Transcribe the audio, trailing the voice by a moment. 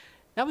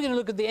Now we're going to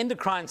look at the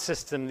endocrine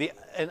system,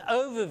 an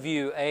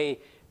overview, a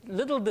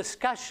little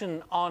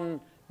discussion on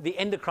the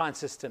endocrine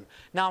system.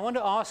 Now I want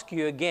to ask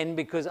you again,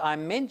 because I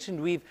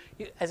mentioned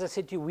as I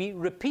said to you, we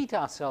repeat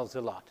ourselves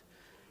a lot.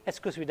 That's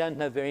because we don't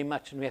know very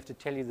much and we have to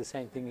tell you the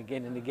same thing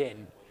again and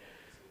again.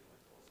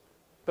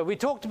 But we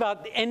talked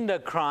about the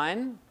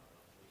endocrine,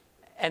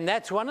 and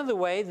that's one of the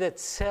ways that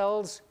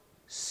cells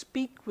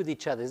speak with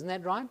each other, isn't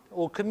that right?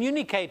 Or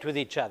communicate with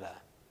each other.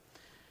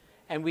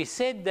 And we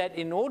said that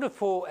in order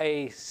for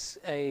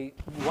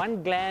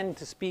one gland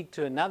to speak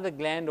to another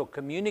gland or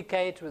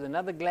communicate with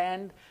another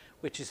gland,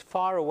 which is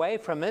far away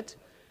from it,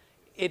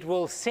 it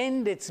will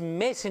send its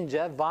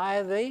messenger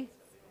via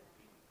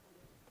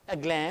a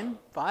gland,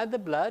 via the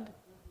blood,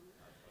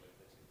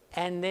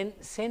 and then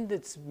send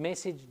its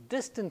message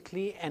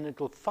distantly, and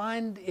it will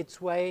find its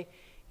way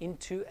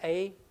into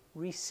a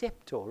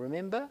receptor,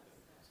 remember?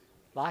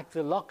 Like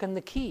the lock and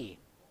the key.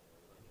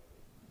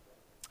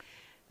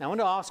 Now I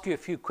want to ask you a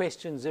few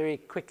questions very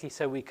quickly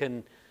so we've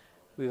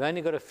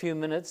only got a few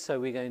minutes, so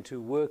we're going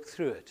to work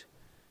through it.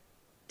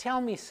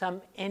 Tell me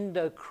some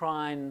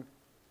endocrine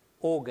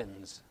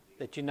organs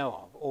that you know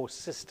of, or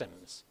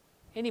systems.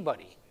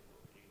 Anybody?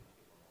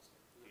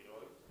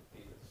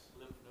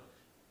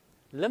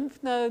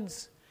 Lymph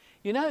nodes,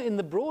 you know, in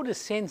the broader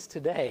sense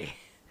today,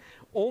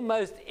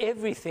 almost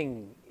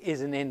everything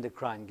is an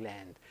endocrine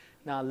gland.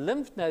 Now,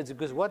 lymph nodes,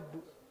 because what?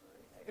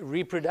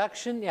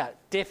 Reproduction? Yeah,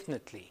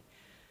 definitely.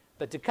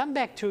 But to come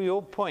back to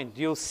your point,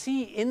 you'll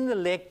see in the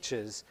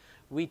lectures,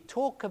 we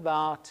talk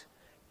about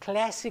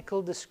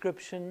classical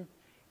description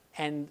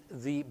and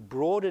the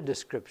broader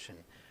description.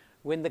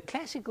 When the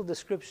classical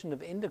description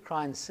of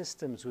endocrine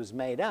systems was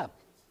made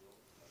up,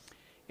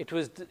 it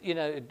was, you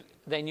know,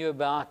 they knew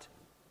about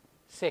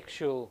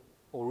sexual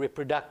or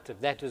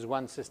reproductive. That was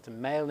one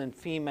system, male and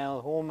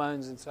female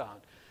hormones and so on.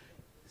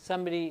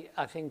 Somebody,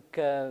 I think,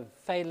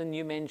 Phelan,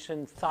 you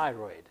mentioned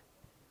thyroid.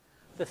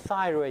 The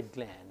thyroid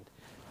gland.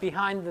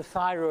 Behind the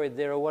thyroid,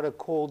 there are what are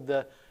called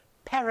the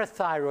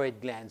parathyroid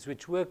glands,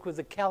 which work with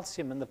the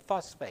calcium and the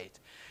phosphate.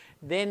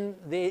 Then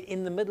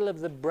in the middle of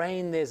the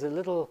brain, there's a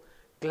little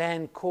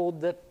gland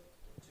called the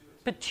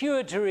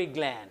pituitary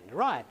gland.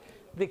 Right,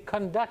 the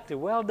conductor,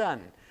 well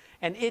done.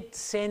 And it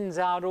sends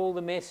out all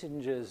the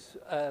messengers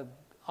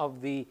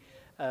of the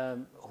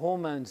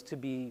hormones to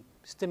be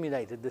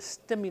stimulated, the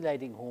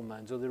stimulating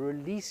hormones or the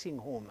releasing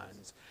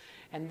hormones.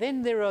 And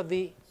then there are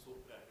the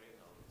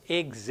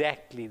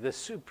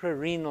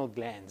suprarenal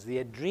glands, the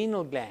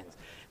adrenal glands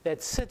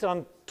that sit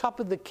on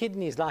top of the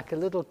kidneys like a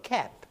little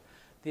cap,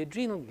 the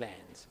adrenal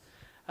glands.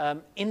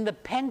 In the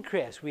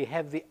pancreas, we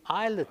have the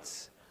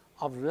islets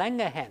of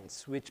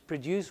Langerhans, which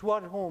produce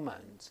what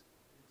hormones?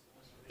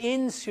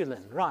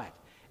 Insulin, right.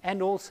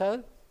 And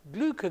also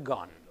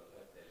glucagon.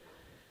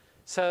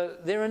 So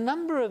there are a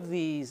number of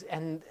these,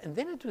 and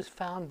then it was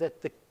found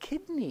that the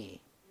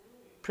kidney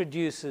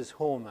produces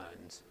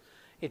hormones.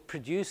 It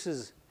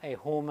produces a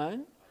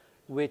hormone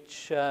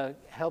which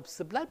helps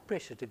the blood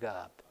pressure to go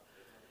up.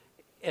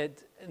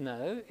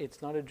 No,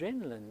 it's not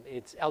adrenaline,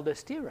 it's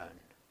aldosterone.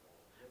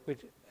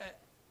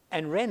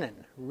 And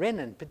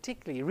renin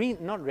particularly,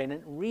 not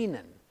renin,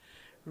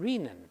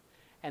 renin.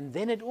 And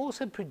then it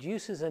also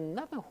produces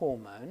another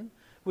hormone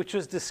which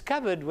was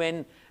discovered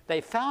when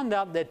they found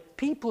out that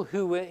people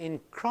who were in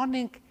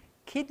chronic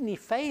kidney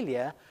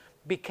failure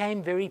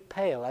became very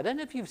pale. I don't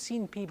know if you've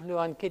seen people who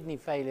are on kidney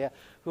failure,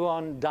 who are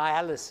on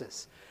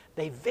dialysis.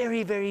 They're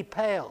very, very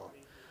pale.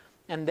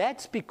 And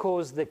that's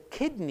because the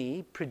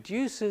kidney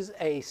produces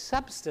a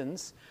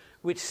substance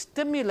which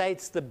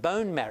stimulates the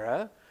bone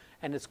marrow,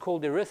 and it's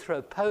called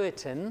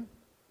erythropoietin,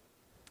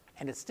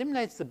 and it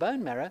stimulates the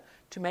bone marrow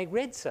to make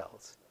red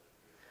cells.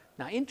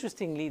 Now,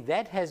 interestingly,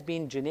 that has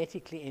been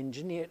genetically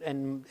engineered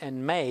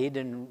and made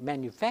and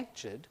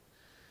manufactured.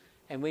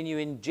 And when you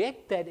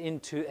inject that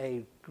into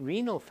a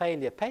renal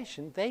failure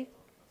patient, they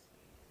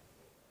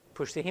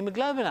push the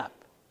hemoglobin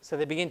up. So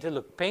they begin to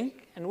look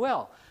pink and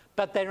well.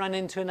 But they run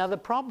into another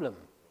problem.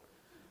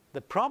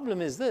 The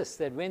problem is this,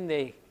 that when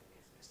their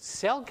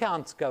cell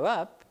counts go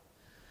up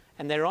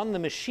and they're on the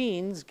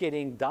machines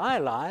getting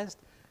dialyzed,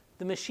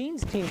 the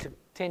machines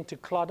tend to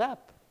clot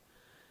up.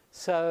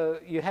 So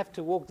you have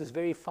to walk this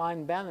very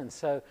fine balance.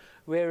 So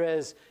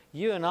whereas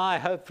you and I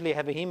hopefully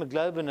have a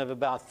hemoglobin of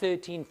about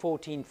 13,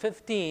 14,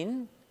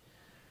 15,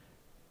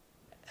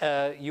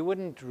 you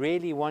wouldn't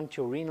really want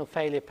your renal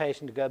failure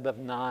patient to go above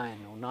 9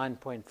 or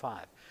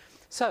 9.5.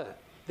 So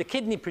the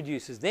kidney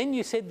produces. Then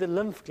you said the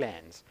lymph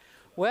glands.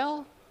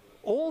 Well,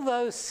 all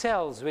those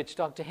cells which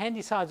Dr.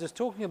 Handysides was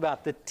talking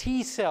about, the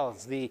T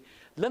cells, the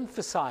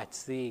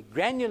lymphocytes, the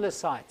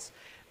granulocytes,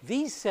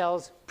 these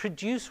cells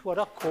produce what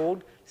are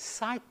called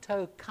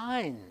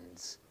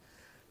cytokines.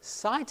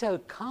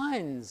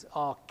 Cytokines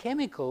are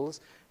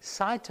chemicals.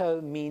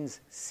 Cyto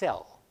means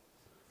cell.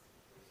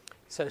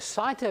 So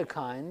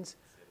cytokines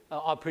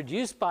are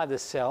produced by the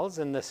cells,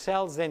 and the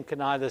cells then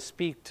can either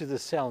speak to the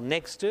cell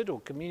next to it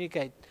or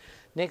communicate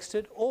next to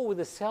it, or with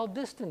the cell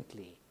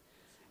distantly.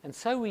 And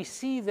so we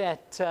see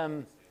that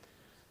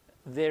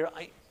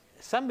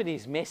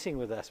somebody's messing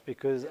with us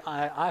because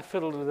I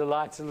fiddled with the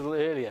lights a little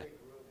earlier.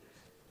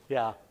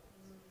 Yeah.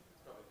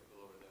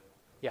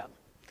 Yeah.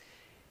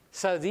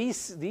 So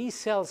these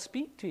cells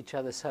speak to each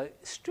other. So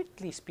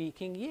strictly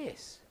speaking,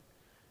 yes.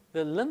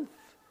 The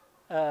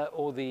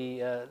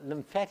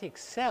lymphatic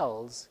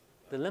cells,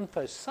 the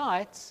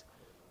lymphocytes,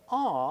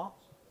 are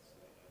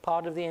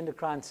part of the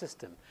endocrine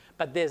system.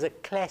 But there's a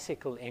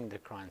classical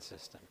endocrine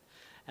system.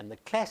 And the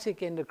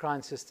classic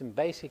endocrine system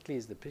basically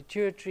is the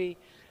pituitary,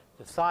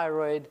 the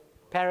thyroid,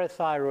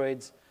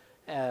 parathyroids,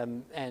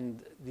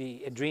 and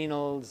the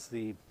adrenals,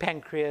 the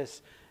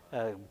pancreas,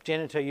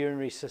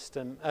 genitourinary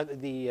system,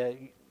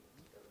 the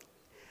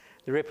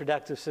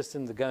reproductive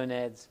system, the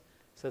gonads.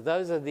 So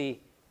those are the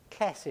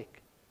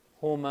classic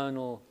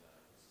hormonal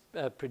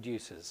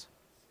producers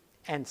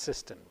and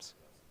systems.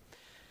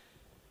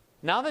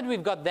 Now that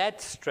we've got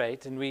that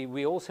straight, and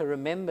we also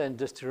remember, and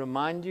just to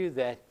remind you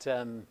that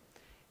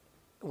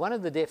one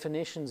of the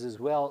definitions as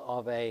well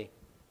of an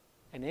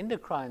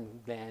endocrine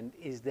gland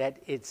is that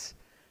its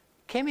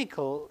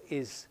chemical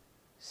is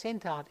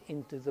sent out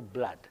into the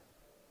blood.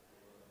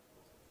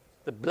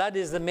 The blood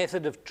is the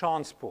method of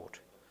transport.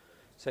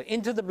 So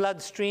into the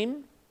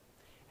bloodstream,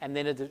 and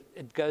then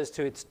it goes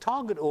to its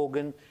target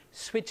organ,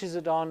 switches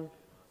it on,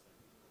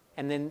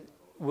 and then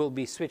will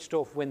be switched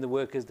off when the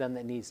work is done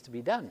that needs to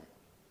be done.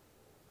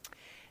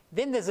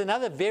 Then there's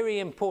another very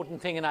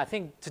important thing, and I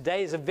think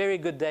today is a very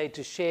good day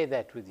to share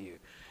that with you.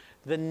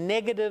 The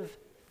negative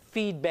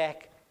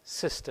feedback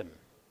system.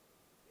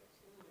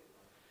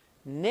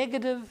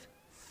 Negative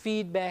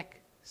feedback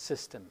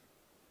system.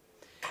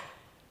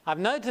 I've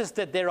noticed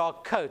that there are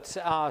coats.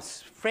 Our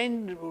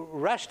friend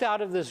rushed out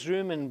of this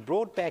room and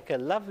brought back a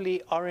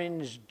lovely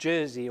orange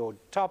jersey or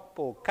top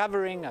or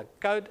covering, a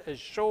coat, a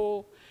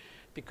shawl,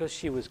 because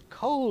she was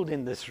cold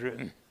in this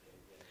room.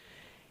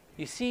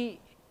 You see,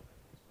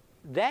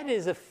 that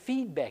is a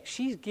feedback.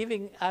 She's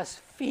giving us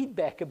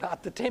feedback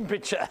about the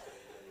temperature.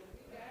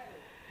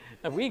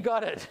 And we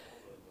got it.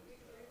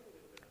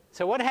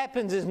 So what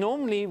happens is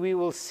normally we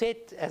will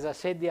set, as I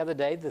said the other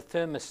day, the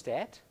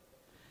thermostat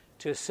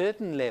to a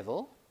certain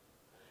level.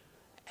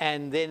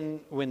 And then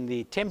when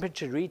the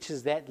temperature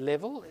reaches that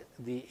level,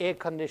 the air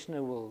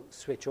conditioner will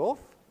switch off.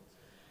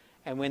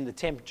 And when the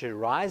temperature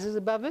rises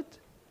above it,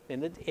 then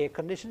the air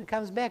conditioner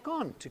comes back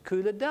on to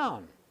cool it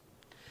down.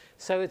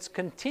 So it's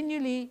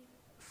continually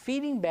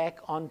feeding back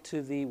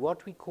onto the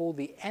what we call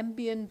the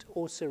ambient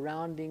or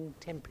surrounding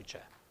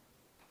temperature.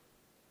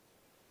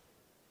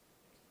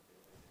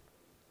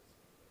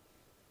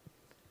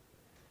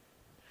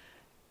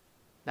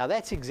 Now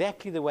that's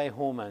exactly the way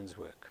hormones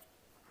work.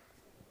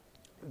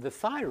 The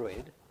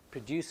thyroid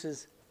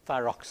produces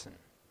thyroxine.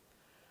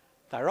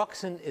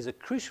 Thyroxine is a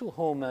crucial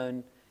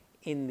hormone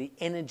in the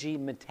energy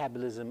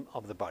metabolism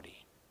of the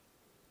body.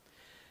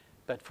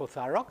 But for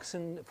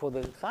thyroxine, for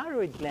the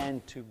thyroid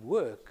gland to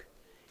work,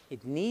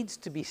 it needs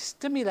to be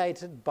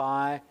stimulated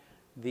by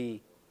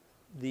the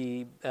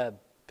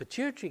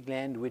pituitary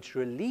gland, which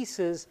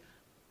releases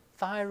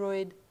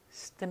thyroid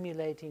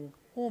stimulating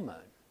hormone.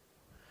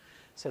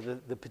 So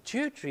the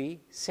pituitary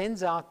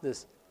sends out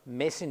this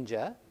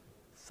messenger.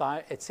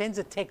 It sends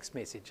a text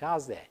message.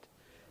 How's that?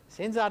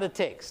 Sends out a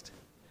text.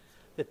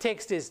 The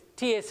text is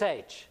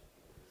TSH.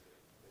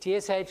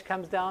 TSH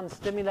comes down,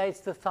 stimulates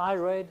the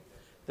thyroid.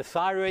 The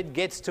thyroid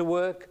gets to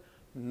work,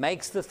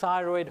 makes the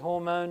thyroid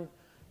hormone,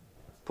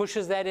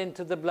 pushes that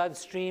into the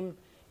bloodstream,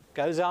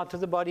 goes out to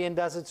the body and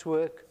does its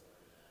work.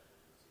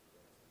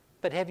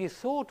 But have you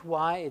thought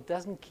why it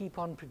doesn't keep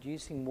on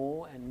producing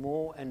more and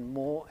more and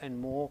more and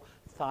more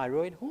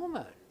thyroid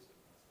hormone?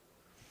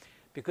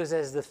 Because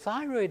as the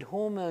thyroid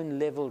hormone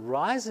level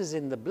rises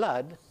in the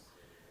blood,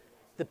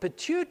 the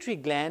pituitary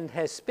gland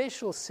has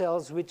special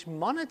cells which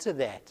monitor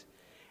that,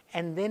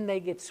 and then they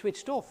get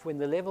switched off when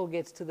the level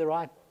gets to the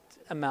right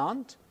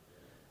amount.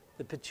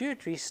 The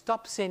pituitary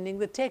stops sending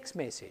the text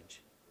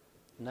message.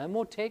 No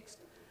more text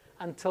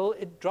until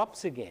it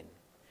drops again.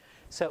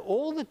 So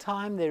all the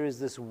time there is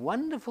this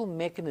wonderful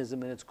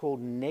mechanism, and it's called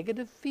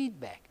negative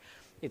feedback.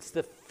 It's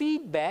the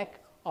feedback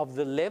of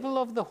the level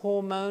of the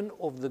hormone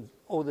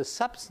or the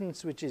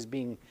substance which is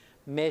being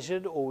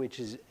measured or which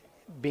is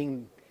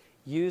being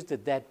used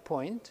at that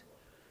point,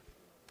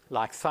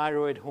 like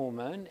thyroid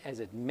hormone. As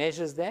it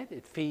measures that,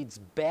 it feeds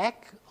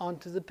back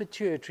onto the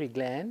pituitary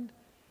gland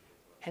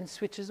and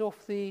switches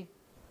off the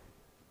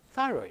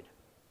thyroid.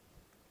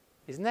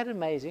 Isn't that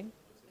amazing?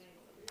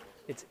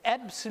 It's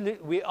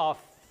absolute. We are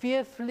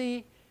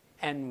fearfully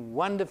and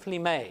wonderfully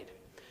made.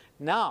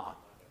 Now,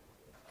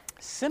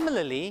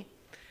 similarly,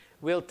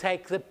 we'll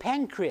take the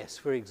pancreas,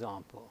 for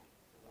example.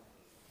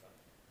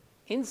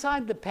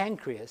 Inside the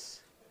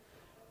pancreas,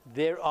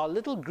 there are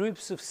little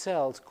groups of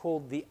cells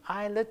called the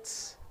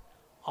islets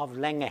of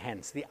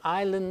Langerhans, the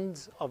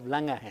islands of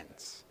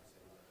Langerhans.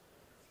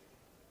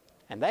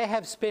 And they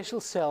have special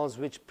cells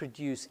which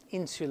produce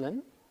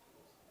insulin,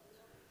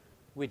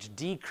 which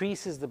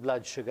decreases the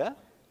blood sugar,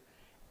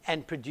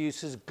 and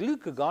produces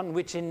glucagon,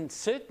 which in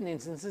certain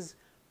instances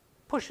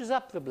pushes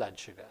up the blood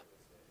sugar.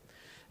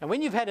 And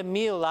when you've had a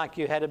meal like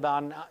you had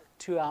about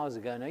 2 hours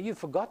ago. Now, you've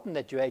forgotten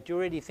that you ate. You're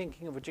already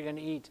thinking of what you're going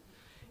to eat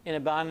in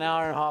about an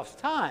hour and a half's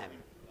time.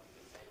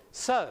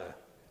 So,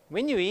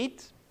 when you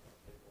eat,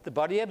 the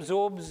body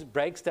absorbs,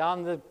 breaks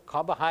down the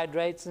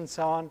carbohydrates and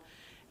so on,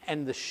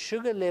 and the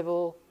sugar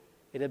level,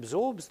 it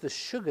absorbs the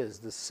sugars,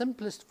 the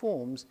simplest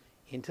forms,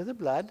 into the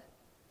blood,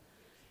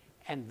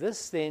 and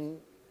this then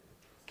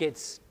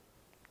gets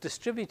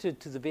distributed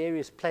to the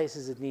various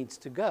places it needs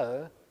to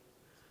go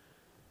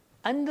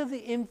under the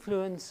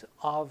influence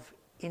of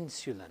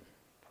insulin.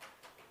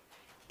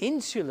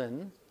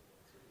 Insulin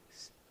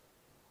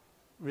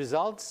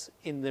results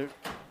in the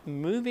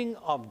moving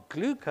of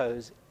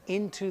glucose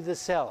into the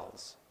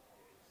cells.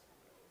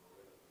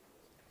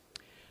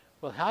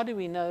 Well, how do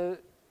we know?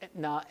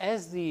 Now,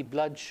 as the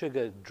blood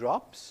sugar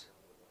drops,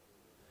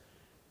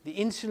 the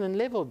insulin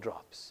level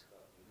drops.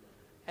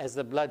 As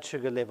the blood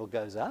sugar level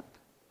goes up,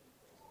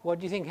 what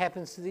do you think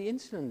happens to the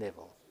insulin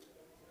level?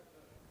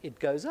 It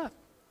goes up.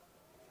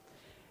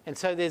 And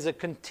so there's a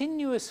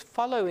continuous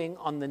following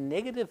on the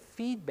negative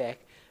feedback,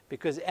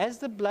 because as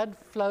the blood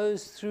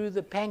flows through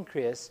the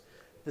pancreas,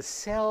 the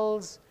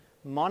cells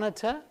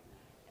monitor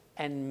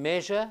and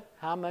measure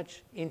how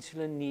much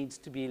insulin needs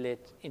to be let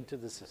into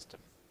the system.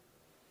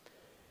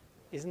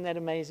 Isn't that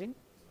amazing?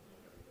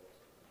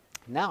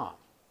 Now,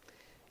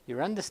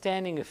 you're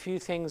understanding a few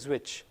things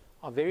which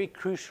are very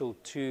crucial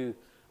to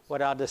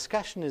what our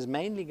discussion is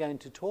mainly going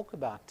to talk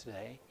about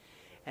today,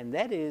 and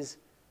that is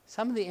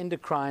some of the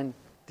endocrine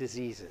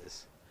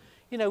diseases.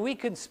 You know, we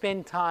can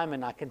spend time,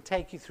 and I can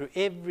take you through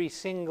every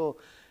single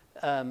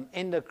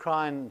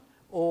endocrine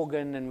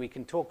organ, and we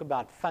can talk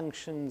about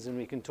functions, and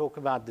we can talk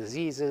about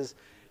diseases.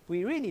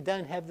 We really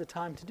don't have the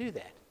time to do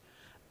that.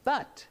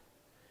 But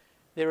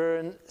there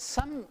are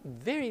some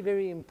very,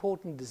 very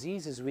important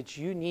diseases which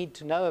you need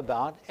to know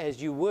about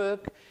as you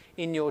work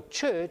in your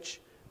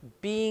church,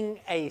 being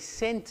a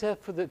center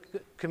for the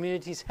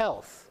community's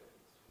health.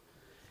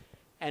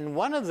 And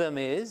one of them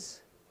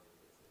is,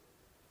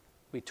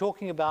 we're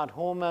talking about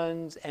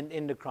hormones and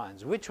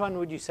endocrines. Which one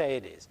would you say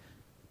it is?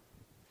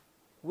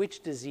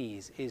 Which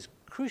disease is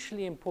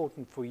crucially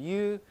important for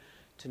you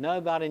to know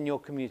about in your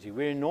community?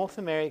 We're in North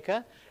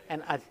America,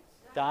 and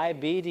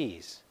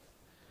diabetes.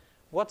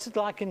 What's it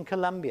like in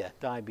Colombia,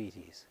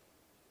 diabetes?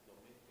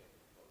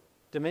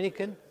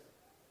 Dominican?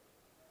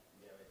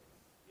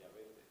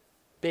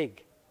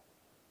 Big.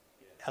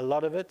 A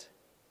lot of it?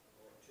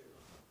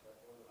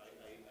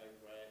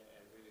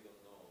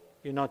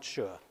 You're not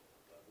sure?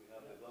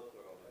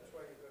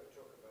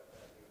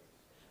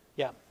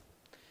 Yeah.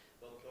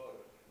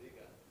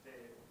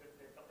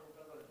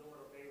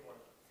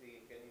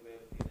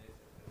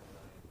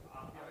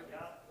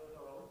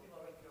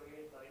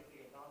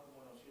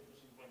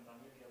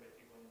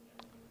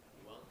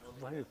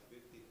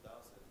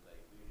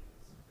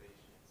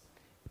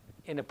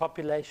 In a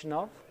population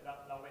of?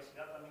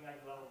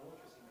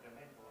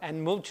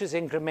 And muchos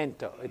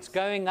incremento. It's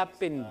going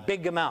up in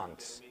big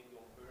amounts.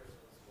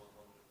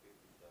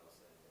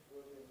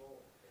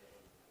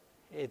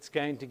 It's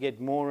going to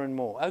get more and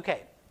more.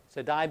 Okay,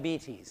 so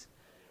diabetes,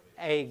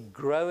 a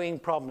growing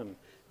problem.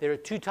 There are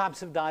 2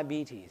 types of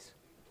diabetes.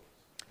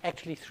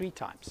 Actually, 3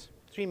 types,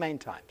 3 main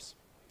types.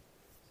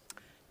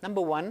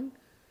 Number 1,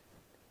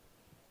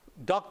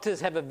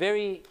 doctors have a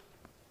very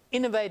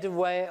innovative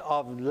way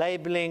of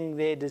labeling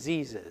their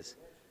diseases.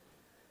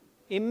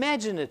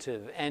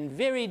 Imaginative and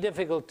very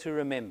difficult to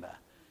remember.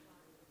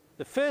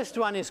 The first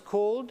one is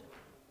called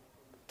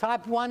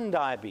type 1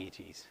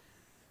 diabetes.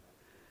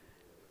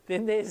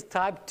 Then there's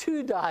type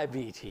 2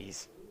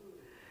 diabetes.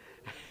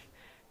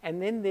 And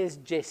then there's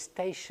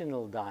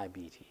gestational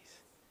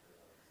diabetes.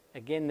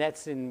 Again,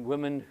 that's in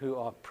women who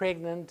are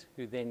pregnant,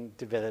 who then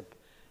develop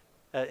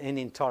an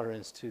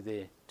intolerance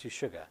to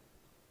sugar,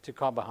 to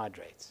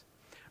carbohydrates.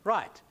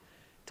 Right.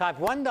 Type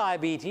 1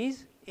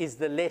 diabetes is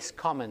the less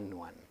common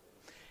one.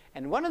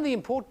 And one of the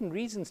important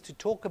reasons to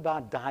talk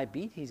about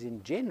diabetes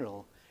in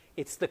general,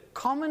 it's the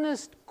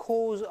commonest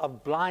cause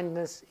of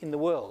blindness in the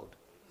world.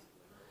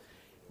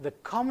 The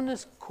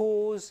commonest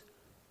cause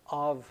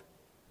of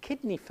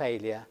kidney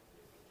failure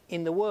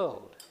in the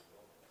world.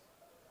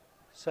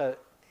 So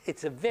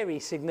it's a very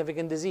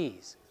significant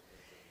disease.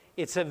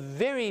 It's a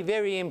very,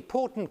 very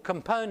important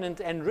component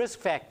and risk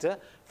factor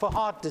for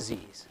heart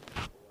disease,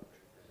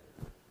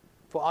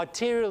 for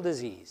arterial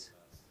disease,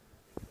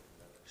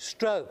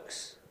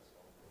 strokes,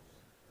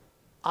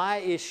 eye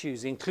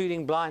issues,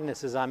 including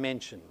blindness, as I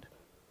mentioned.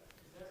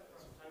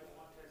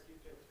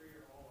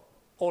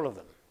 All of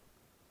them.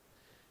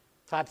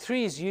 Type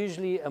 3 is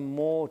usually a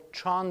more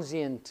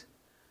transient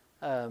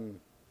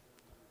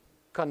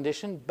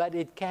condition, but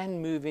it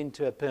can move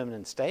into a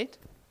permanent state.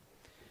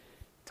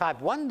 Type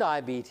 1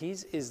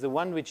 diabetes is the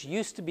one which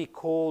used to be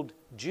called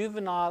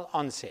juvenile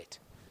onset,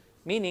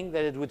 meaning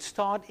that it would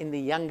start in the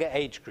younger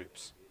age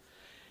groups.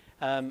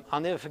 I'll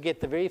never forget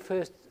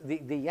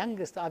the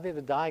youngest I've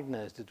ever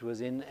diagnosed, it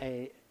was in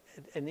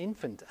an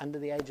infant under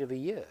the age of a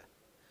year.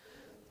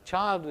 The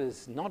child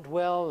was not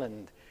well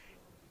and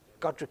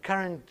got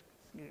recurrent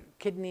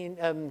kidney,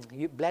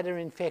 bladder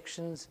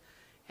infections,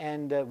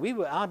 And we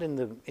were out in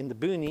the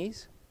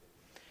boonies,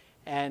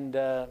 and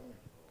I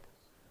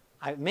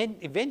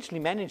eventually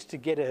managed to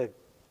get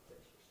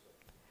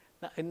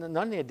not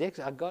only a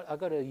Dextro, I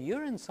got a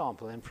urine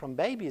sample, and from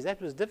babies that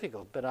was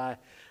difficult, but I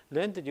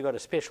learned that you got a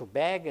special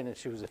bag, and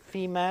she was a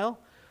female,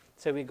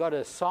 so we got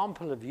a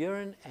sample of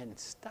urine and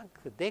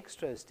stuck the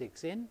Dextro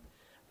sticks in,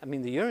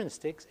 the urine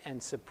sticks,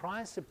 and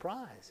surprise,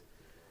 surprise,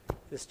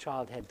 this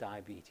child had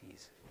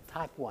diabetes,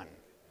 type 1.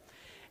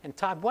 And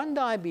type 1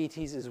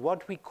 diabetes is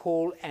what we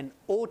call an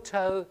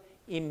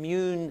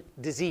autoimmune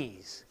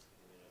disease.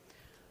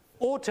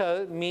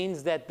 Auto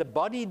means that the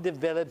body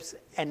develops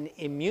an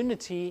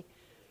immunity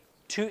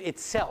to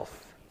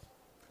itself.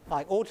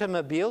 Like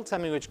automobile,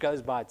 something which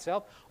goes by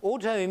itself.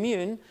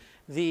 Autoimmune,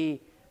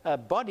 the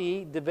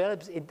body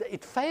develops,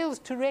 it fails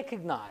to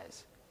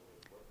recognize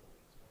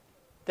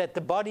that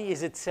the body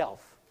is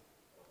itself.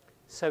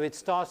 So it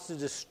starts to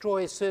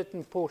destroy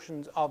certain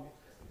portions of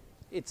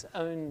its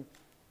own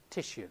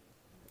tissue.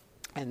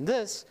 And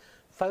this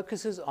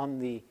focuses on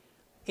the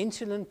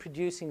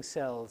insulin-producing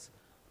cells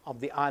of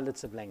the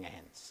islets of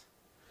Langerhans.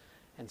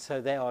 And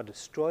so they are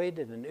destroyed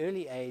at an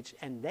early age,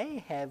 and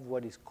they have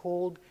what is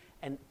called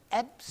an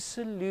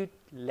absolute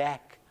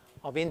lack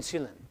of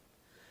insulin,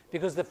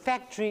 because the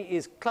factory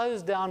is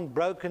closed down,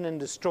 broken, and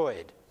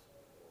destroyed.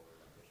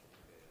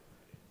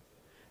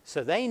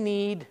 So they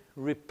need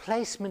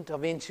replacement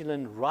of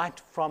insulin right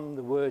from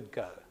the word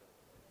go.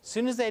 As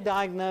soon as they're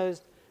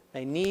diagnosed,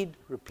 they need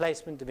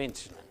replacement of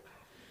insulin.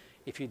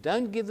 If you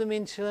don't give them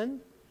insulin,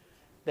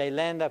 they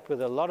land up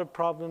with a lot of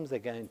problems. They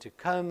go into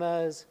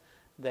comas.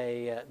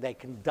 They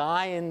can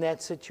die in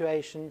that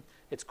situation.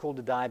 It's called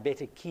a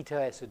diabetic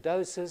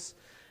ketoacidosis.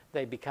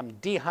 They become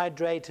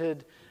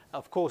dehydrated.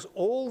 Of course,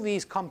 all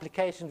these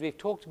complications we've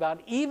talked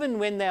about, even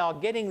when they are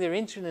getting their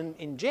insulin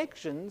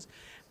injections,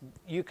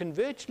 you can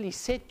virtually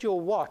set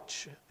your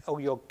watch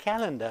or your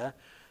calendar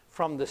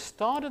from the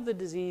start of the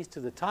disease to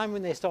the time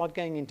when they start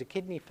going into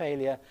kidney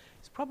failure.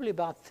 It's probably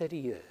about 30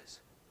 years.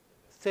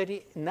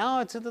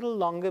 Now it's a little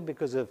longer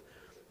because of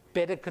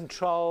better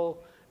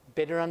control,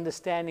 better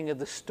understanding of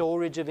the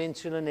storage of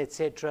insulin,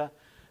 etc.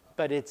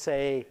 But it's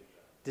a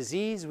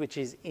disease which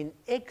is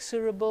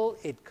inexorable.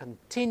 It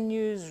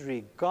continues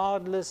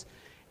regardless,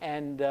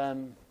 and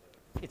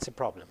it's a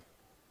problem.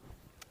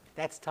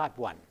 That's type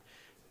 1.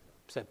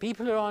 So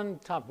people who are on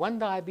type 1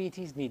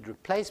 diabetes need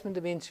replacement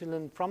of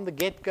insulin from the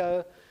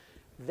get-go.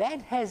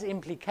 That has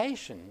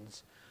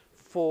implications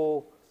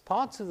for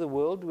parts of the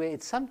world where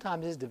it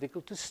sometimes is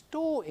difficult to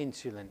store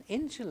insulin.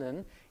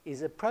 Insulin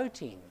is a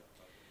protein,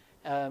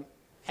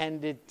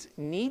 and it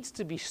needs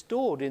to be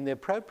stored in the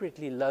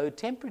appropriately low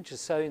temperatures.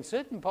 So in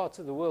certain parts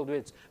of the world where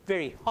it's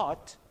very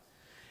hot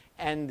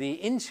and the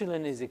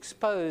insulin is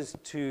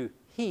exposed to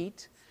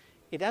heat,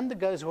 it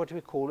undergoes what we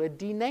call a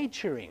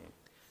denaturing.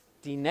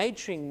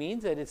 Denaturing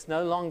means that it's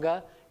no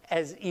longer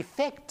as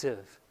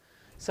effective.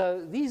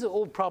 So these are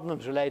all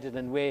problems related,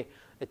 and where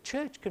a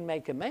church can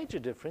make a major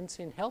difference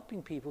in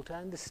helping people to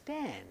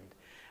understand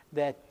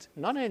that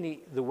not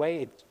only the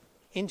way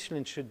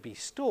insulin should be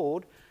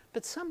stored,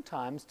 but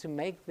sometimes to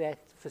make that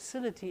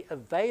facility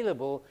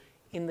available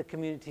in the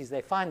communities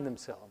they find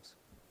themselves.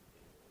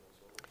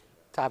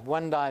 Type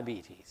 1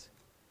 diabetes.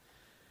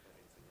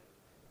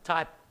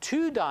 Type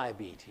 2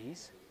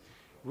 diabetes,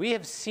 we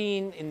have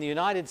seen in the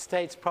United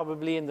States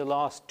probably in the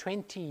last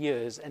 20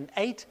 years an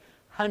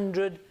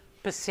 800%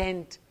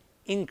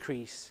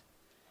 increase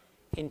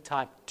in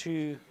type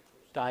 2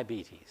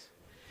 diabetes.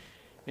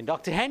 When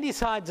Dr.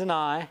 Handysides and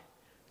I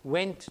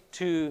went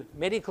to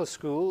medical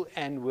school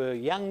and were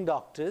young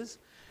doctors,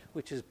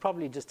 which is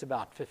probably just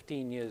about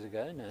 15 years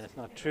ago. No, that's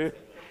not true.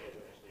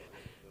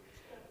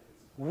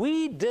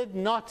 We did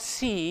not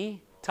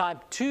see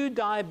type 2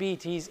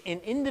 diabetes in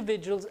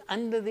individuals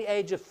under the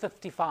age of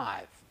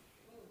 55.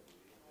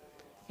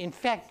 In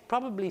fact,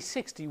 probably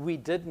 60, we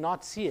did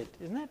not see it.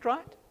 Isn't that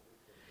right?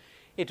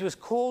 It was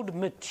called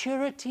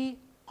maturity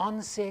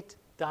onset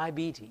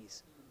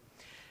diabetes.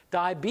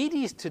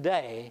 Diabetes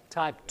today,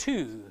 type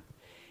 2,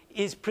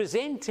 is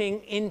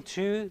presenting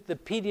into the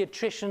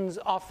pediatrician's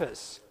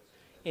office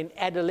in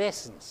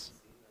adolescence.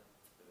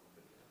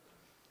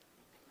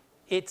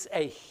 It's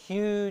a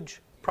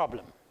huge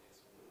problem.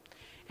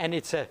 And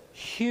it's a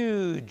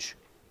huge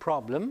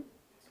problem,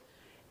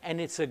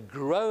 and it's a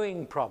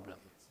growing problem.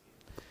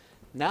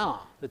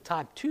 Now, the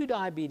type 2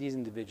 diabetes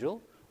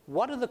individual,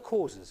 what are the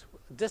causes?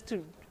 Just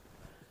to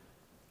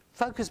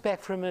focus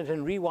back for a minute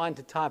and rewind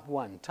to type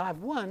 1. Type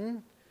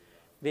 1,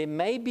 there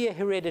may be a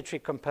hereditary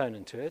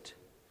component to it,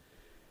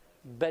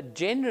 but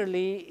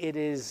generally it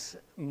is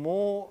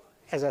more,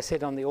 as I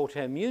said, on the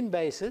autoimmune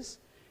basis.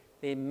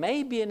 There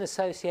may be an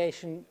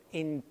association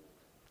in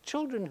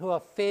children who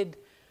are fed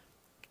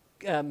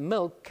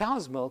milk,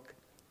 cow's milk,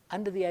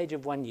 under the age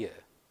of 1 year.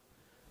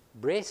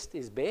 Breast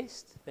is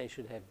best. They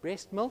should have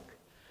breast milk.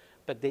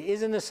 But there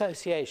is an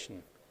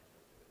association.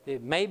 There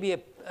may be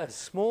a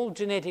small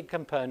genetic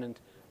component.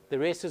 The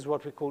rest is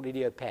what we call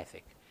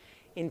idiopathic.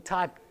 In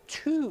type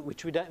 2,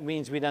 which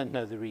means we don't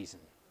know the reason.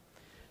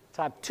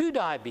 Type 2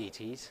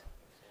 diabetes,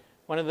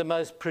 One of the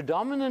most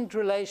predominant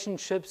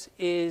relationships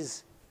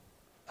is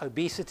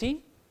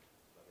obesity,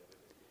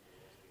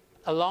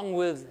 along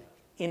with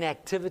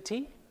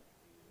inactivity.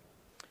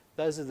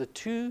 Those are the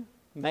two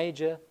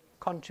major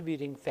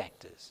contributing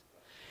factors.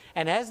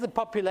 And as the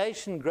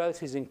population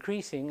growth is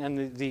increasing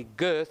and the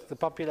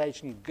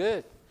population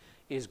girth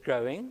is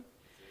growing,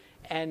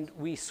 and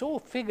we saw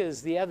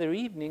figures the other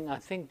evening, I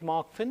think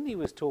Mark Finley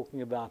was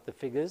talking about the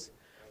figures,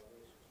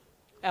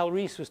 Al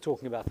Rees was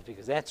talking about the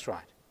figures, that's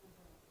right,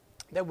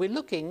 that we're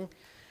looking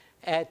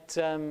at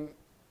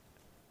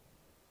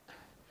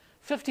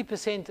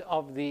 50%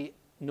 of the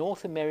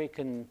North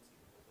American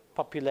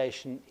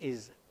population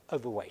is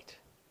overweight,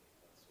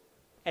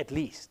 at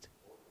least.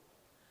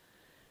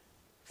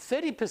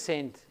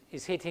 30%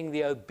 is hitting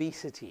the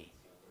obesity.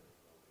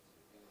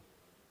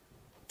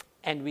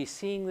 And we're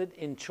seeing that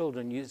in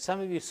children. Some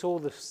of you saw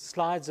the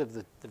slides of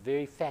the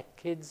very fat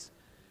kids,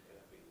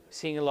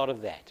 seeing a lot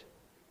of that.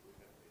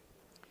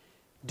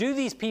 Do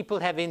these people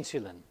have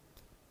insulin?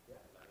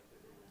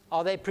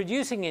 Are they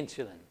producing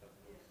insulin?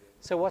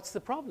 So what's the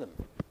problem?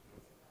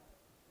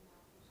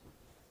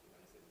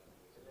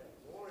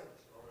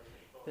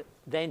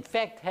 They in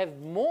fact have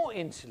more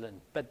insulin,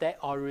 but they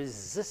are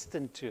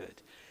resistant to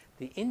it.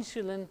 The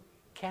insulin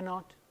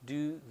cannot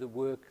do the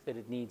work that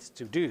it needs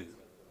to do.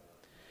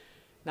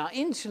 Now,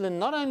 insulin,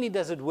 not only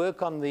does it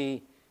work on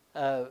the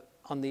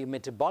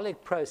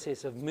metabolic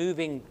process of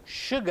moving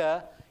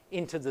sugar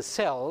into the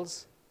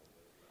cells,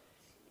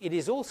 it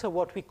is also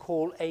what we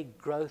call a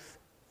growth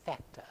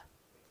factor.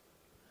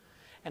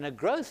 And a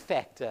growth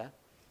factor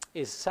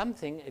is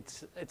something,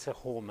 it's a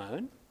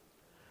hormone,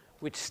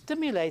 which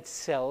stimulates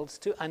cells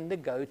to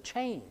undergo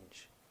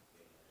change.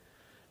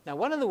 Now,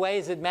 one of the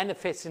ways it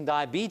manifests in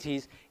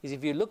diabetes is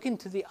if you look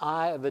into the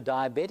eye of a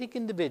diabetic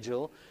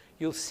individual,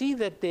 you'll see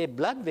that their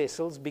blood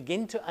vessels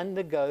begin to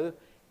undergo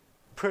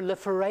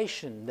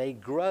proliferation. They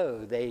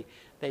grow, they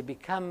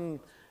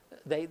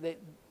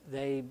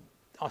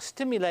are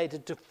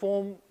stimulated to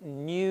form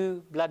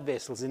new blood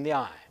vessels in the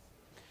eye.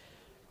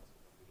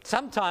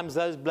 Sometimes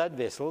those blood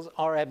vessels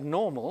are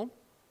abnormal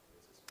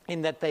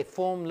in that they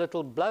form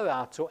little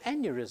blowouts or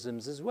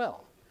aneurysms as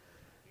well.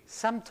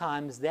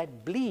 Sometimes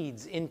that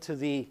bleeds into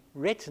the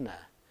retina.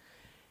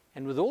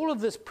 And with all of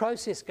this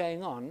process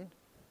going on,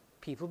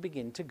 people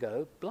begin to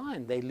go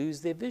blind. They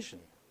lose their vision.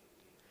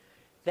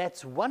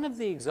 That's one of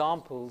the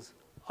examples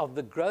of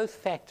the growth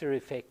factor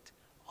effect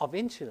of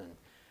insulin.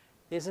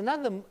 There's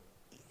another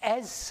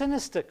as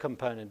sinister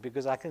component,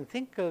 because I can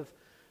think of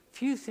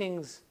few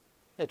things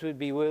that would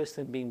be worse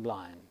than being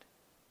blind.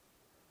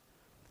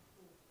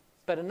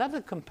 But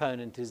another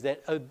component is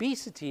that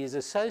obesity is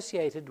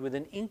associated with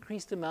an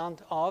increased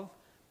amount of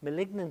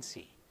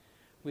malignancy.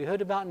 We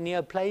heard about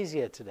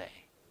neoplasia today.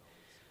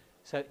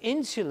 So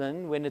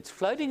insulin, when it's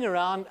floating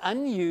around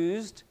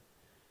unused,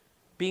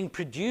 being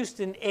produced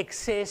in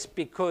excess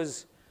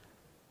because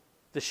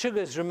the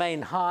sugars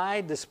remain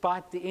high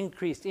despite the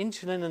increased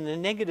insulin, and the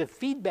negative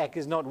feedback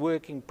is not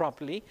working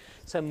properly,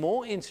 so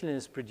more insulin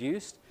is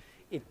produced,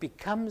 it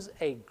becomes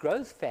a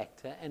growth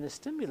factor and a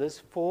stimulus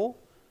for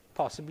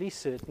possibly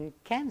certain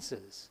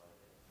cancers.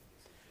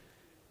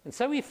 And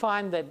so we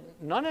find that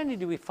not only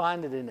do we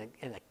find it in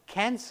a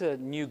cancer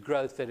new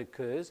growth that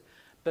occurs,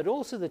 but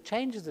also the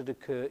changes that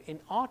occur in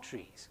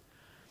arteries.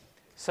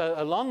 So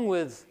along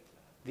with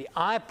the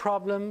eye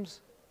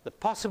problems, the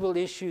possible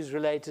issues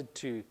related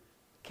to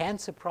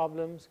cancer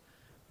problems,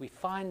 we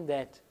find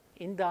that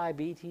in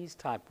diabetes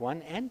type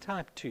 1 and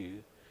type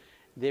 2,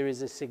 there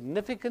is a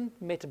significant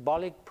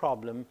metabolic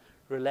problem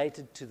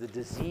related to the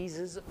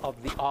diseases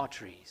of the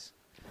arteries,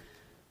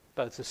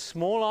 both the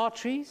small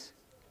arteries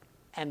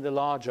and the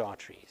large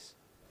arteries.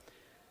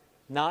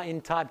 Now,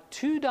 in type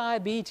 2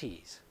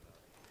 diabetes,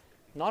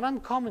 not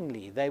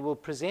uncommonly, they will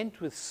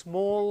present with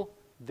small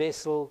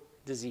vessel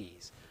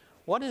disease.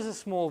 What is a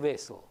small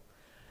vessel?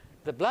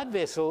 The blood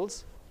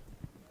vessels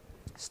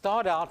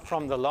start out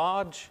from the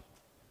large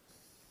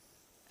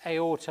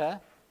aorta,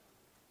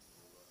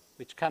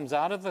 which comes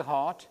out of the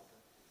heart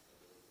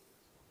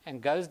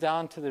and goes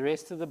down to the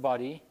rest of the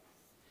body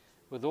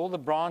with all the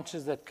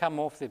branches that come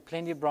off. There are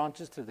plenty of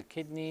branches to the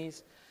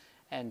kidneys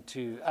and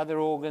to other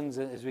organs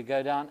as we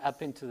go down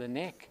up into the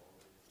neck.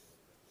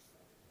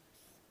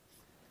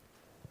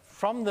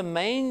 From the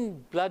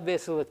main blood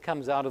vessel that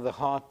comes out of the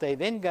heart, they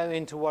then go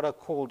into what are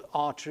called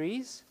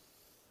arteries.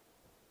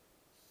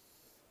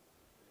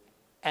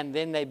 And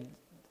then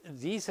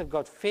these have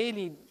got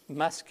fairly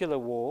muscular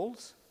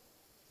walls.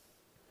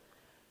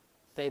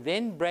 They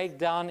then break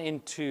down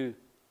into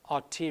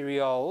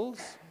arterioles,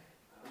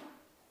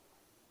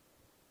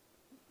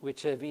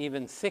 which have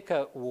even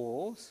thicker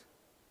walls.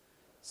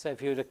 So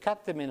if you were to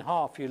cut them in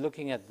half, you're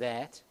looking at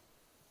that.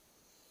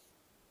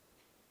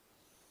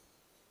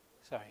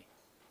 Sorry.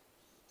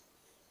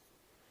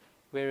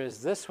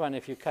 Whereas this one,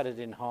 if you cut it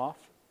in half,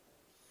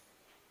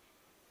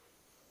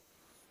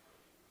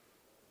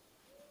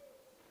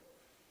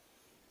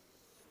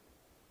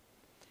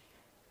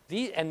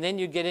 and then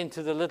you get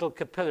into the little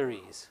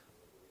capillaries,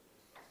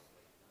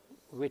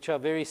 which are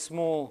very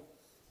small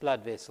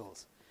blood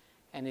vessels.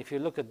 And if you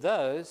look at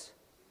those,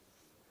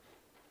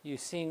 you're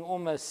seeing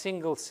almost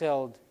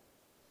single-celled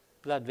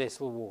blood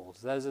vessel walls.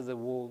 Those are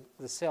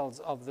the cells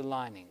of the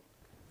lining.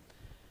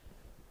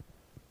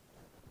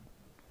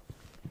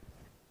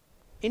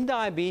 In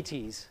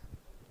diabetes,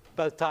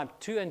 both type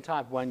 2 and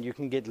type 1, you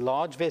can get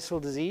large vessel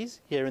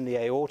disease here in the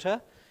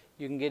aorta.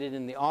 You can get it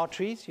in the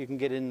arteries. You can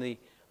get it in the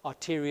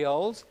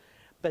arterioles.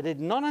 But it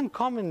not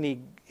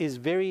uncommonly is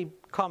very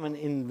common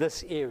in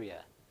this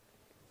area,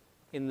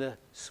 in the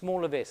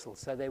smaller vessels.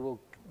 So they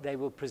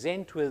will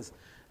present with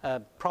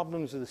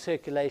problems with the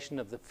circulation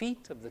of the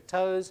feet, of the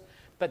toes,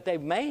 but they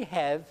may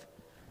have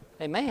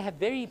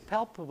very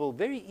palpable,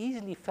 very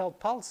easily felt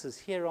pulses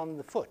here on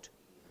the foot.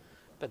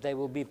 But they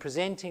will be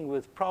presenting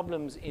with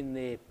problems in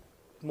their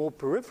more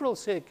peripheral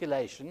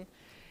circulation,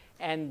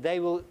 and they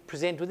will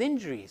present with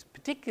injuries,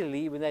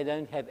 particularly when they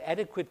don't have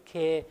adequate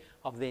care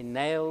of their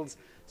nails.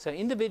 So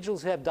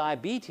individuals who have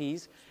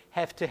diabetes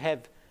have to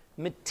have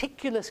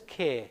meticulous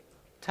care.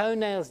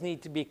 Toenails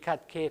need to be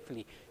cut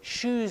carefully.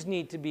 Shoes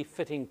need to be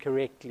fitting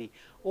correctly.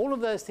 All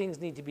of those things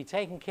need to be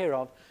taken care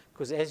of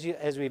because,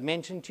 as we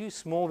mentioned to you,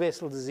 small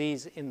vessel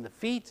disease in the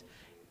feet,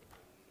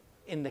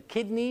 in the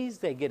kidneys,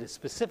 they get a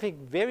specific,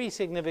 very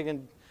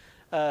significant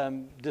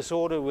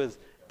disorder with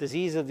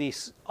disease of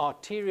these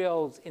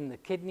arterioles in the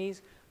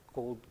kidneys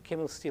called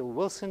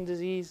Kimmel-Steele-Wilson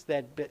disease,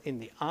 that in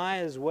the eye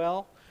as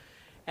well.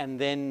 And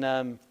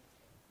then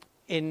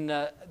in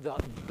the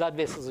blood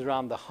vessels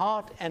around the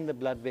heart and the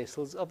blood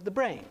vessels of the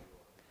brain.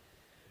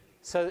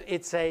 So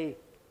it's an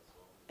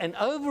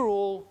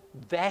overall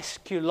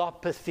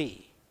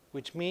vasculopathy,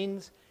 which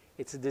means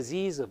it's a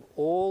disease of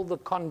all the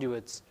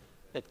conduits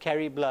that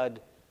carry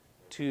blood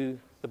to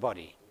the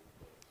body.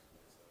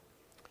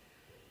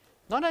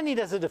 Not only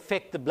does it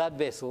affect the blood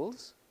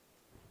vessels,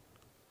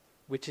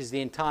 which is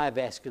the entire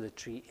vascular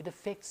tree, it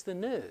affects the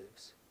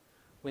nerves.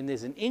 When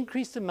there's an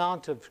increased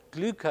amount of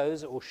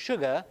glucose or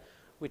sugar,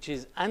 which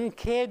is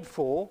uncared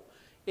for,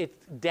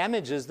 it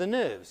damages the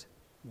nerves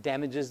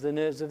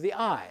of the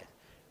eye,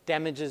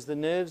 damages the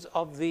nerves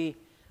of the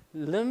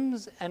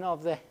limbs and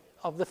of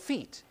the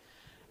feet.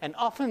 And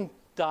often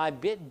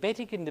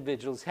diabetic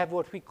individuals have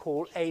what we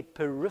call a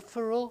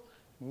peripheral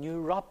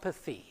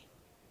neuropathy.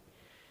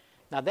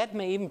 Now that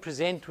may even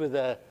present with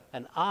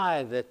an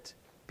eye that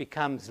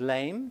becomes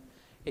lame.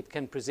 It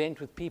can present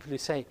with people who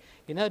say,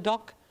 you know,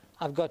 doc,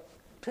 I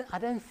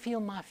don't feel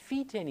my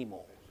feet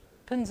anymore.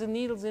 Pins and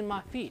needles in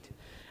my feet.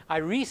 I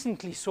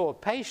recently saw a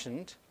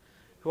patient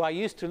who I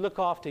used to look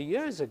after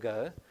years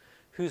ago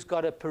who's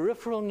got a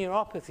peripheral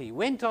neuropathy,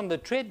 went on the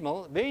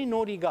treadmill, very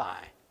naughty guy.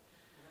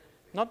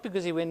 Not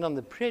because he went on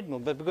the treadmill,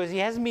 but because he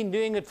hasn't been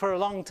doing it for a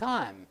long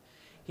time.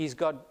 He's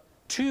got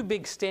 2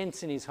 big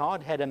stents in his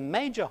heart, had a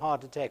major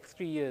heart attack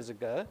 3 years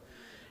ago,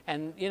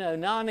 and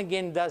now and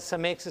again does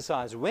some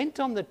exercise. Went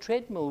on the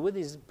treadmill with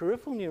his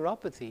peripheral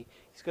neuropathy.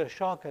 He's got a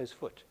Charcot's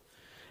foot.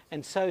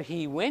 And so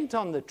he went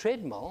on the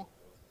treadmill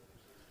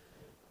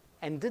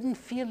and didn't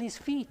feel his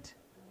feet.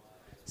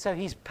 So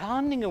he's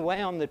pounding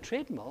away on the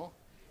treadmill.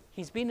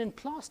 He's been in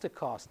plaster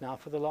cast now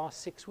for the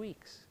last 6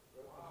 weeks.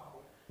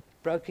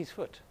 Broke his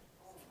foot.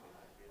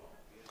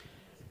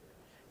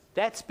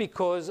 That's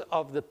because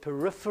of the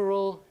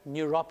peripheral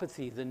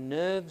neuropathy. The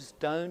nerves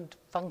don't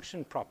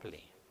function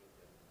properly.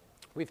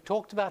 We've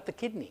talked about the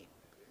kidney.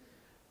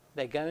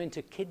 They go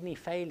into kidney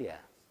failure.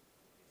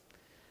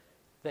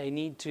 They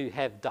need to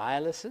have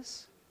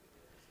dialysis.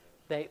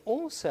 They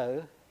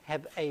also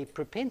have a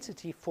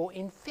propensity for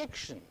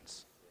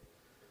infections.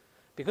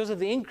 Because of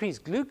the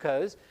increased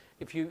glucose,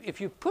 if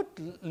you put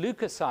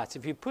leukocytes,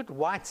 if you put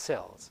white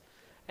cells,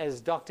 as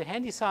Dr.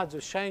 Handysides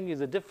was showing you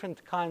the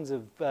different kinds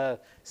of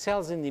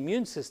cells in the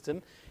immune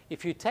system,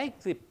 if you take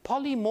the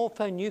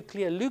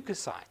polymorphonuclear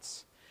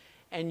leukocytes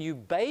and you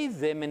bathe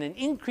them in an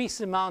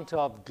increased amount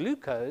of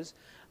glucose,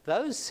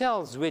 those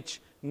cells which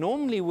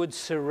normally would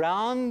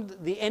surround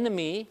the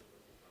enemy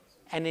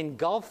and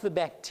engulf the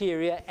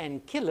bacteria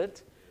and kill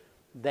it,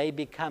 they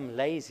become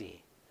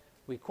lazy.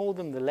 We call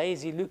them the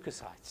lazy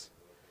leukocytes.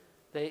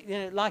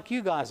 They, like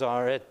you guys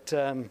are at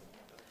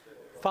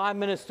 5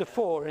 minutes to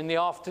 4 in the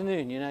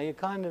afternoon, you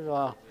kind of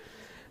are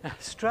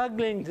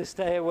struggling to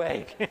stay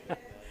awake.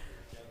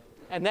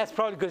 And that's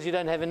probably because you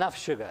don't have enough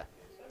sugar.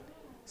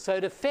 So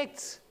it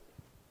affects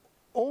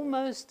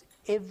almost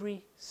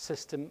every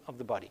system of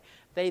the body.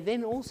 They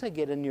then also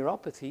get a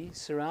neuropathy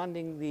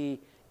surrounding the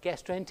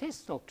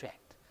gastrointestinal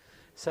tract.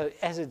 So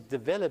as it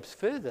develops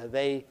further,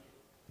 they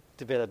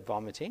develop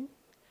vomiting.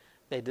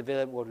 They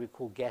develop what we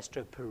call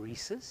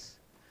gastroparesis.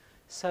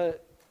 So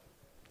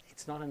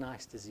it's not a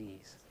nice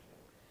disease.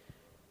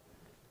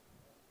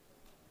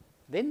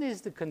 Then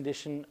there's the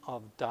condition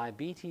of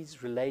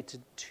diabetes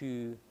related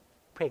to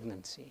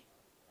pregnancy.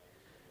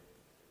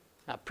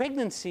 Now,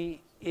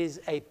 pregnancy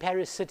is a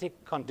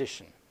parasitic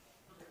condition.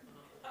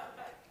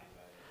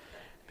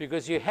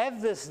 Because you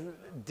have this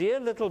dear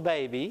little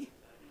baby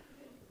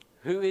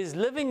who is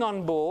living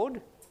on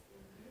board,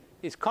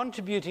 is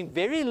contributing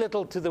very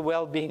little to the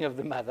well-being of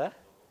the mother,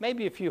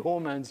 maybe a few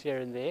hormones here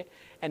and there,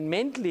 and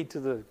mentally to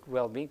the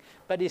well-being,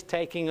 but is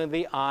taking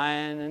the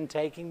iron and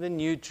taking the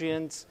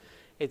nutrients,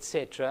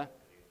 etc.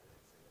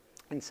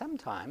 And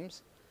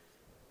sometimes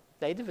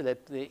they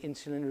develop the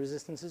insulin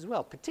resistance as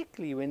well,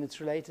 particularly when it's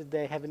related,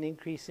 they have an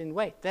increase in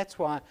weight. That's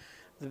why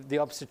the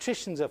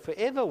obstetricians are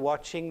forever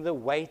watching the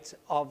weight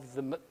of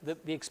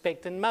the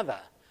expectant mother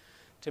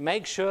to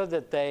make sure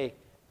that they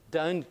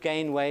don't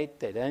gain weight,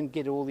 they don't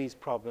get all these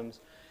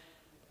problems.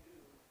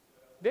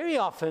 Very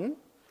often,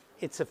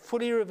 it's a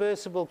fully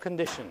reversible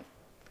condition.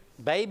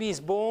 Baby's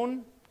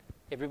born,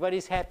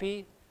 everybody's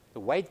happy, the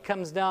weight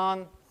comes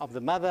down of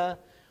the mother.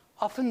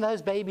 Often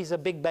those babies are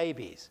big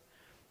babies.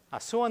 I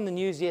saw on the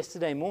news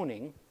yesterday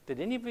morning, did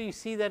any of you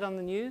see that on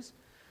the news?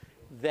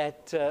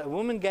 That a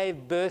woman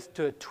gave birth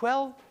to a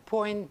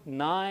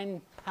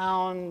 12.9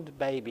 pound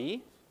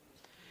baby,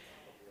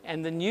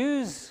 and the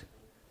news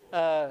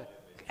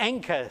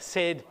anchor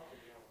said,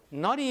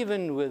 not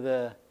even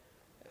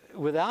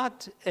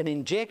without an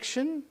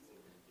injection,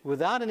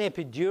 without an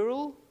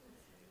epidural,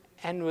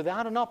 and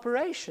without an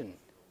operation.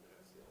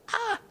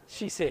 Ah,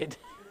 she said.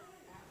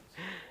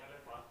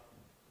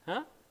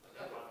 Huh?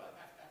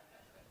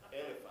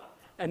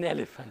 An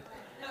elephant.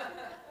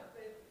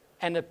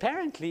 And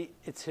apparently,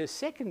 it's her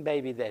second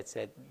baby that's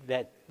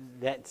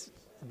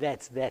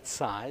that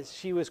size.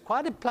 She was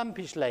quite a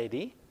plumpish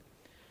lady.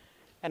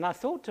 And I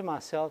thought to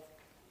myself,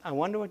 I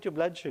wonder what your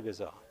blood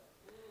sugars are.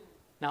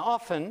 Now,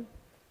 often,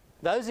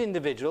 those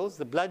individuals,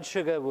 the blood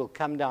sugar will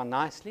come down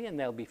nicely and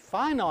they'll be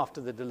fine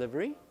after the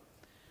delivery,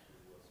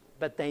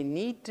 but they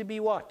need to be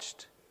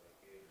watched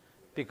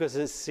because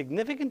a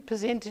significant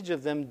percentage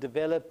of them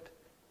develop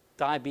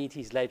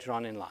diabetes later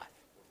on in life.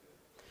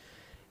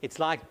 It's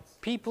like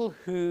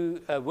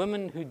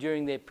women who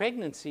during their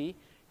pregnancy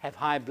have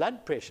high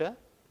blood pressure,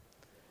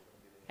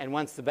 and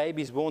once the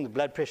baby's born, the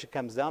blood pressure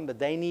comes down, but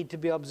they need to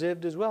be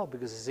observed as well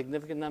because a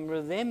significant number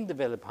of them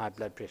develop high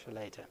blood pressure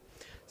later.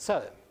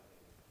 So,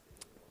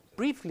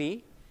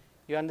 briefly,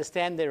 you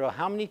understand there are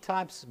how many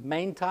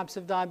main types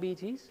of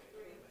diabetes?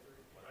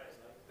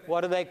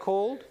 What are they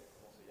called?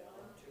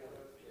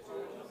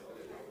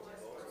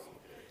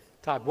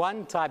 Type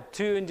 1, type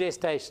 2, and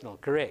gestational,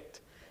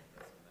 correct.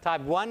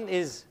 Type 1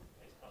 has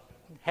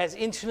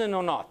insulin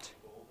or not?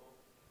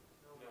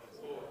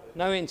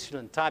 No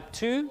insulin. Type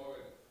 2?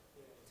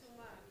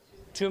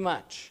 Too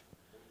much.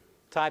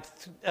 Type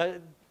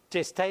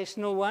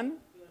gestational 1?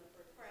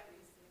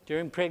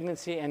 During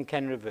pregnancy and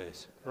can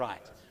reverse.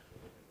 Right.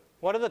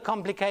 What are the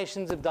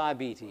complications of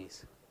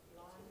diabetes?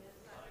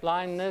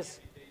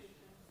 Blindness.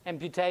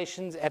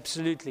 Amputations?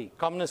 Absolutely.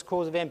 Commonest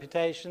cause of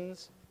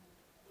amputations?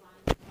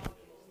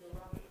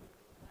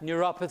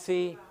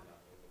 Neuropathy.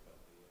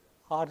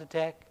 Heart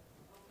attack.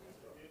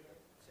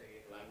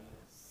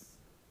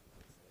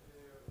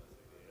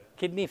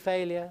 Kidney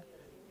failure.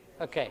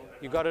 Okay,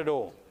 you got it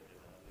all.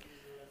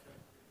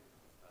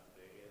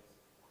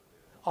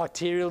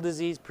 Arterial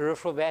disease,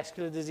 peripheral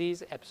vascular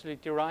disease,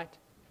 absolutely right.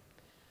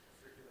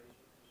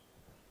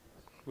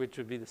 Which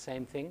would be the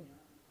same thing.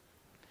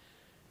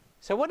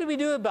 So what do we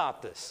do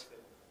about this?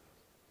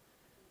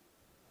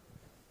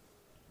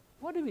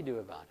 What do we do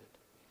about it?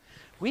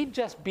 We've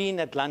just been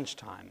at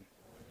lunchtime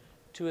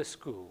to a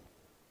school.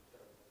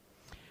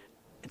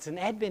 It's an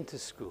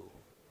Adventist school,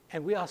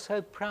 and we are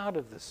so proud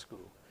of this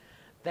school.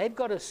 They've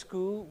got a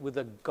school with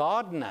a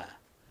gardener,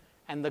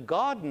 and the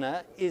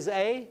gardener is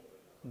a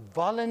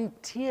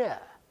volunteer.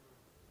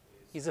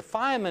 He's a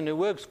fireman who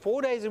works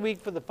 4 days a week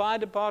for the fire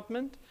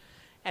department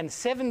and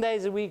 7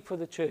 days a week for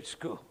the church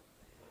school.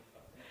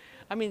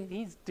 I mean,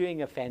 he's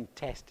doing a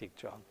fantastic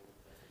job.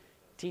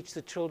 Teach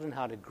the children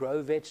how to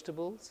grow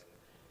vegetables,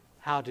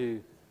 how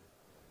to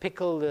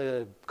pickle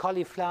the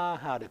cauliflower,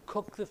 how to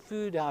cook the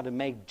food, how to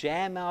make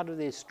jam out of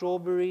their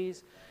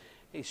strawberries.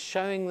 He's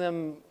showing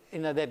them,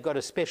 they've got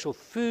a special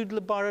food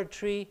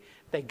laboratory.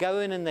 They go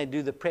in and they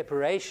do the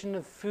preparation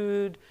of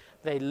food.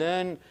 They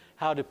learn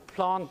how to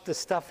plant the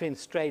stuff in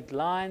straight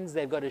lines.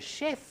 They've got a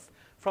chef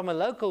from a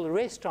local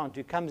restaurant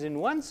who comes in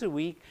once a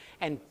week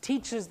and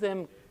teaches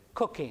them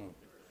cooking.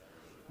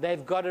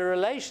 They've got a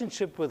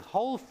relationship with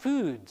Whole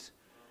Foods,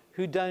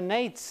 who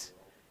donates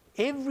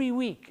every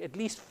week at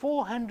least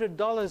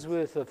 $400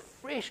 worth of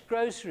fresh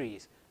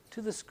groceries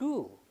to the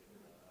school.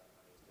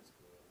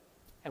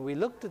 And we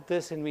looked at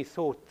this and we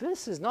thought,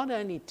 this is not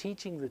only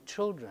teaching the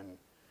children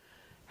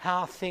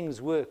how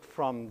things work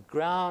from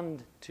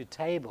ground to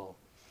table,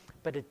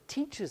 but it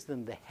teaches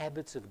them the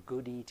habits of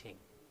good eating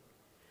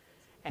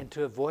and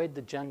to avoid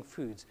the junk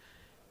foods.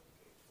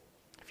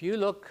 If you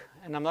look,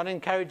 and I'm not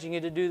encouraging you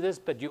to do this,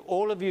 but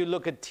all of you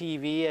look at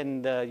TV,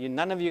 and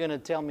none of you are going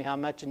to tell me how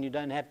much, and you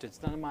don't have to.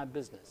 It's none of my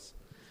business.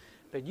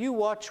 But you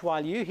watch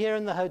while you're here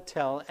in the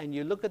hotel, and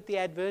you look at the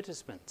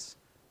advertisements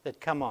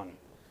that come on.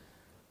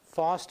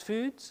 Fast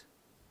foods,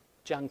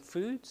 junk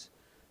foods,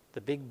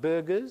 the big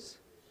burgers,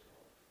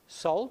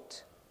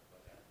 salt,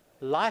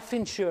 life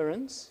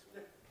insurance,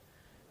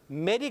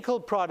 medical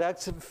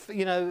products,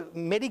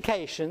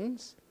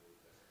 medications,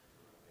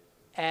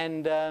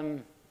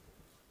 and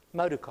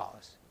motor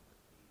cars.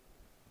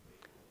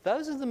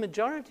 Those are the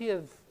majority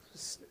of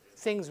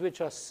things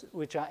which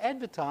are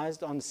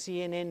advertised on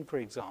CNN, for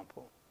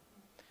example.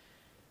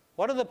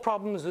 What are the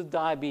problems with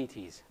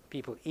diabetes?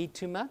 People eat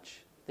too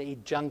much. They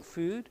eat junk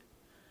food.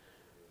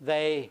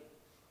 They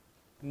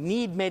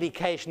need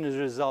medication as a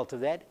result of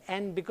that.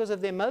 And because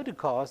of their motor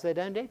cars, they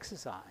don't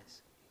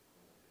exercise.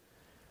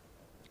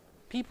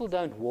 People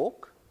don't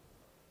walk.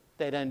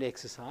 They don't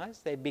exercise.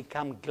 They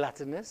become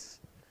gluttonous.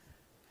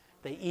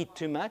 They eat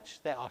too much.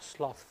 They are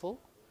slothful.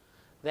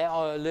 They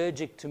are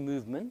allergic to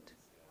movement.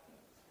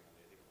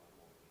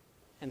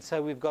 And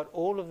so we've got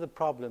all of the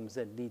problems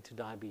that lead to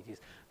diabetes.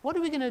 What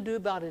are we going to do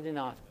about it in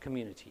our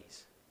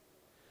communities?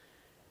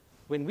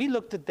 When we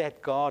looked at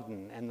that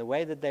garden and the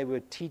way that they were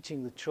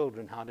teaching the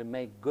children how to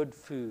make good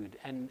food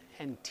and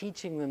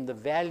teaching them the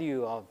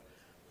value of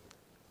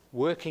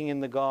working in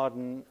the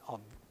garden,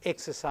 of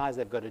exercise,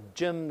 they've got a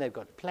gym, they've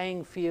got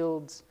playing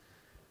fields.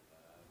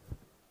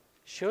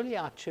 Surely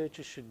our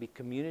churches should be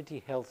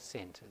community health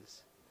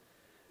centers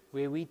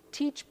where we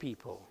teach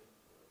people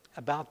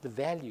about the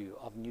value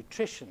of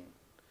nutrition,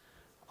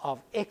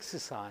 of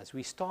exercise.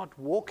 We start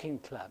walking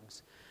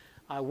clubs.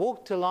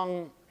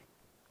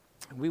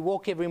 We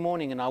walk every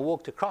morning, and I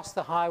walked across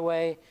the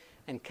highway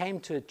and came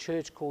to a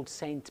church called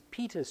St.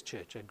 Peter's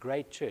Church, a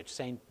great church,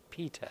 St.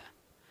 Peter,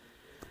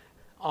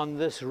 on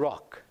this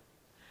rock.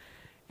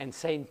 And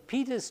St.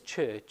 Peter's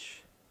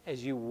Church,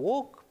 as you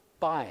walk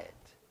by it,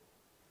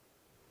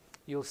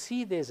 you'll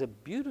see there's a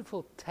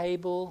beautiful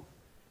table.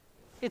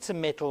 It's a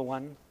metal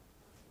one,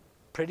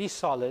 pretty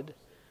solid,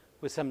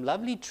 with some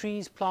lovely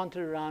trees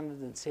planted around it,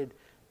 and said,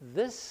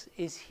 "This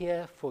is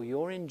here for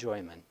your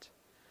enjoyment,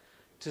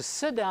 to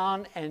sit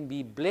down and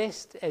be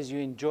blessed as you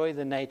enjoy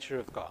the nature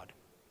of God."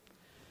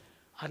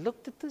 I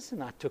looked at this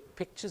and I took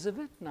pictures of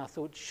it, and I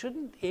thought,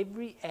 shouldn't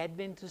every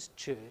Adventist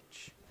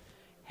church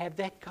have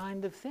that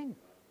kind of thing?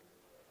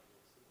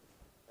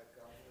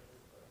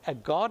 A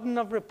garden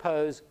of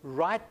repose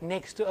right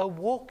next to a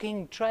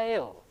walking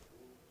trail.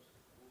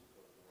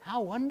 How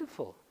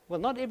wonderful.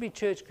 Well, not every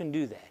church can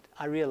do that.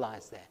 I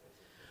realize that.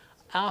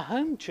 Our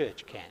home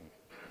church can.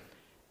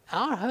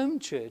 Our home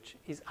church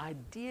is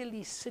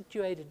ideally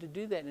situated to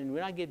do that. And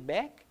when I get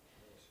back,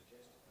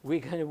 we're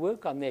going to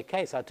work on their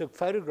case. I took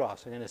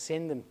photographs. I'm going to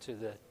send them to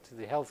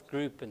the health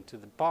group and to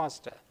the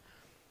pastor.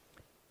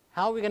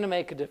 How are we going to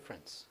make a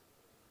difference?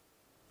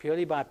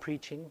 Purely by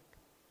preaching,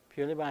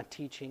 purely by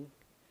teaching,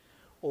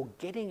 or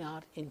getting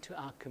out into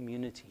our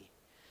community.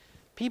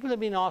 People have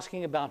been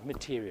asking about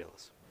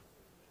materials.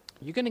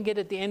 You're going to get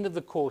at the end of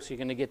the course, you're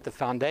going to get the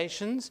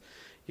foundations,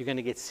 you're going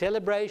to get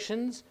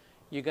celebrations,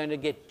 you're going to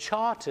get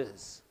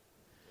charters.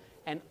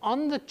 And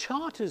on the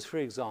charters, for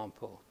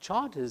example,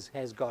 charters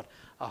has got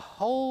a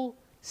whole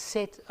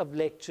set of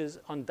lectures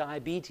on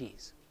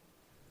diabetes.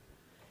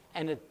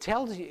 And it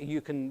tells you,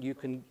 you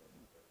can,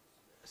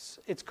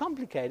 it's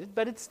complicated,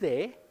 but it's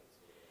there.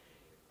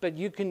 But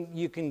you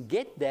can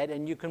get that,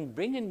 and you can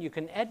bring in, you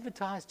can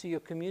advertise to your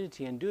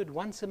community and do it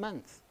once a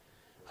month,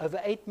 over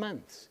 8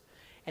 months.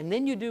 And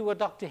then you do what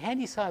Dr.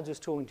 Handysides was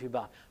talking to you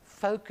about,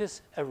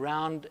 focus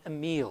around a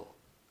meal.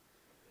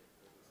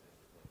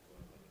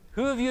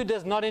 Who of you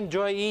does not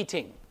enjoy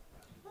eating?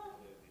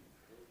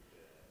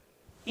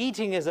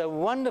 Eating is a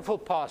wonderful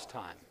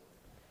pastime.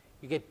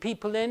 You get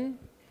people in,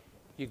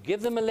 you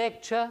give them a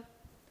lecture,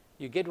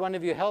 you get one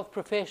of your health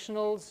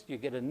professionals, you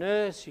get a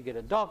nurse, you get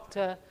a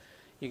doctor,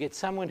 you get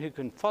someone who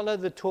can follow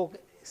the talk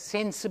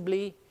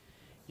sensibly,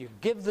 you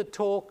give the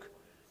talk,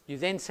 you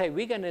then say,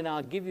 we're going to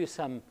now give you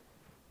some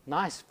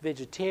nice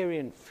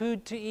vegetarian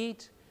food to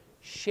eat,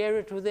 share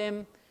it with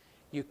them,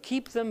 you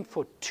keep them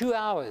for 2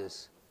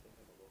 hours.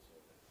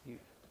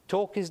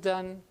 Talk is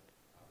done,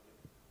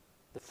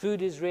 the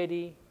food is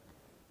ready,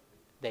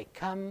 they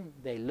come,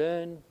 they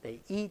learn, they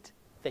eat,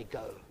 they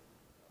go.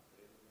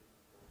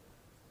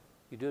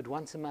 You do it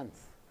once a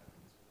month.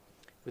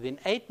 Within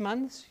 8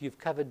 months, you've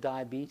covered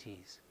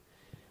diabetes.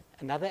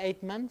 Another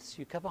 8 months,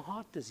 you cover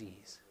heart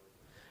disease.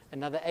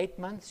 Another 8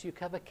 months, you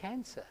cover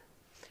cancer.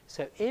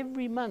 So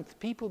every month,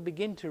 people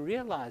begin to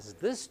realize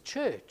this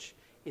church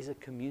is a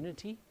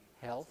community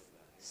health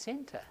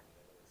center.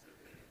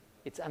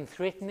 It's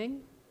unthreatening.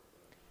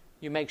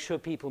 You make sure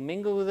people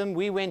mingle with them.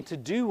 We went to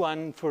do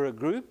one for a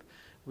group.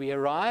 We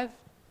arrive.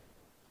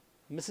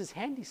 Mrs.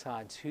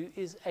 Handysides, who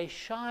is a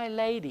shy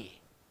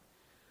lady.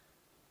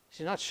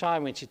 She's not shy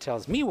when she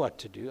tells me what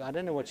to do. I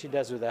don't know what she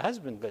does with her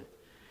husband,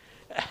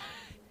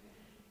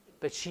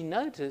 but she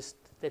noticed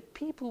that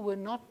people were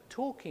not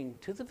talking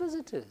to the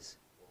visitors.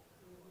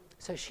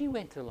 So she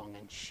went along,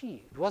 and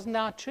it wasn't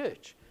our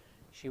church.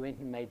 She went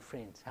and made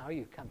friends. How are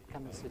you? Come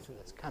and sit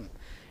with us. Come.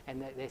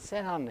 And they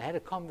sat down and had a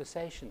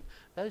conversation.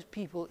 Those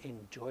people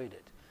enjoyed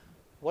it.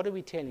 What are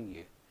we telling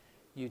you?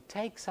 You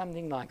take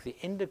something like the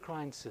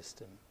endocrine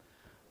system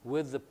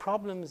with the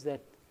problems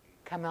that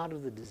come out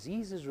of the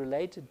diseases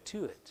related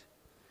to it,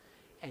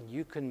 and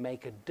you can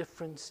make a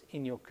difference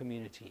in your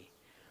community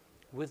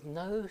with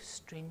no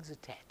strings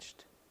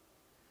attached.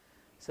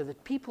 So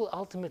that people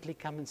ultimately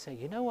come and say,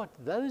 you know what,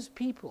 those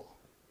people,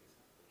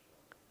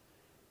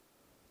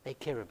 they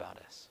care about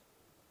us.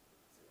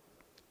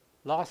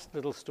 Last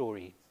little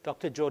story.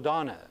 Dr.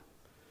 Giordano,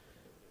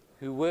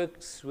 who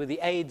works with the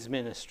AIDS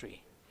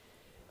ministry,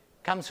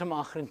 comes from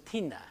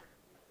Argentina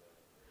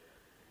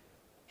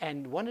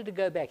and wanted to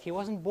go back. He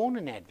wasn't born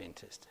an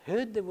Adventist.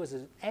 Heard there was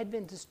an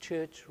Adventist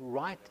church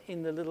right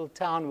in the little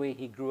town where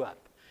he grew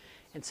up.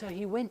 And so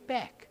he went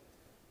back,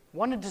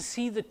 wanted to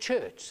see the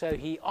church. So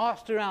he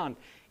asked around,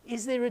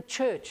 is there a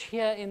church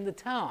here in the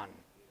town?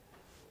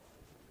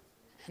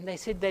 And they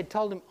said, they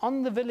told him,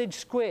 on the village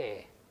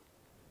square,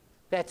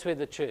 that's where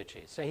the church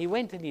is. So he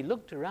went and he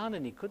looked around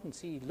and he couldn't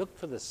see. He looked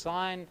for the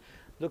sign,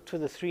 looked for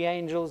the three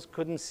angels,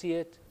 couldn't see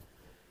it.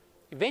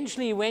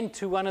 Eventually he went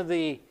to one of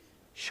the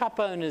shop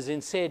owners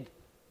and said,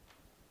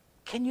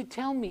 can you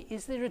tell me,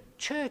 is there a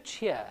church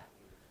here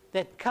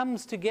that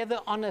comes together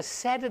on a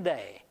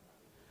Saturday?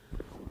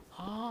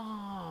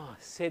 Ah,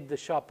 said the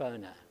shop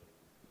owner.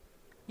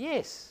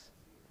 Yes,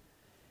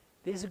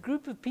 there's a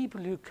group of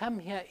people who come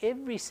here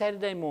every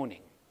Saturday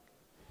morning.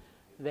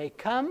 They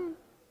come,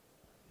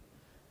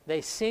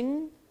 they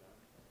sing,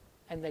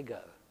 and they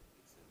go.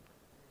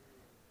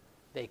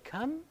 They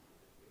come,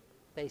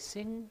 they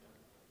sing,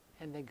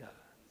 and they go.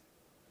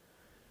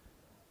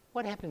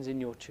 What happens in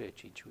your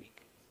church each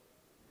week?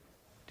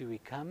 Do we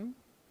come,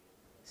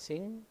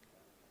 sing,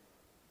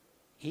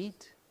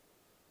 eat,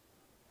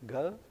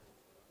 go?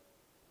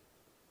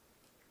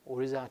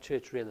 Or is our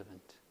church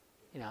relevant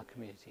in our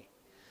community?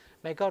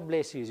 May God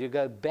bless you as you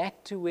go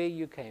back to where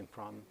you came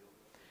from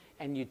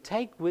and you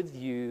take with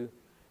you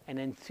an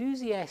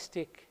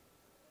enthusiastic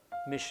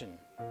mission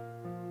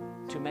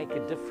to make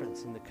a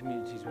difference in the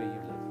communities where you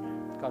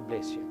live. God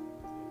bless you.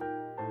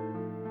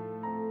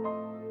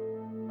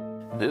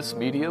 This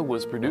media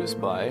was produced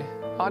by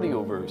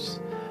Audioverse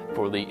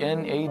for the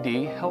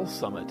NAD Health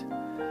Summit.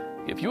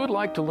 If you would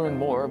like to learn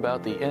more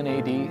about the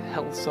NAD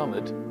Health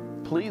Summit,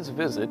 please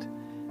visit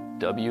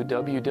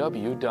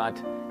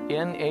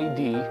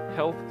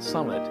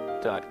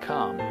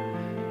www.nadhealthsummit.com.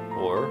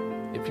 Or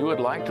if you would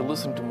like to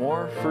listen to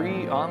more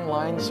free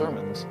online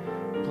sermons,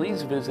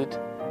 please visit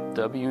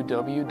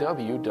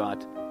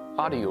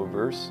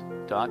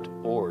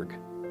www.audioverse.org.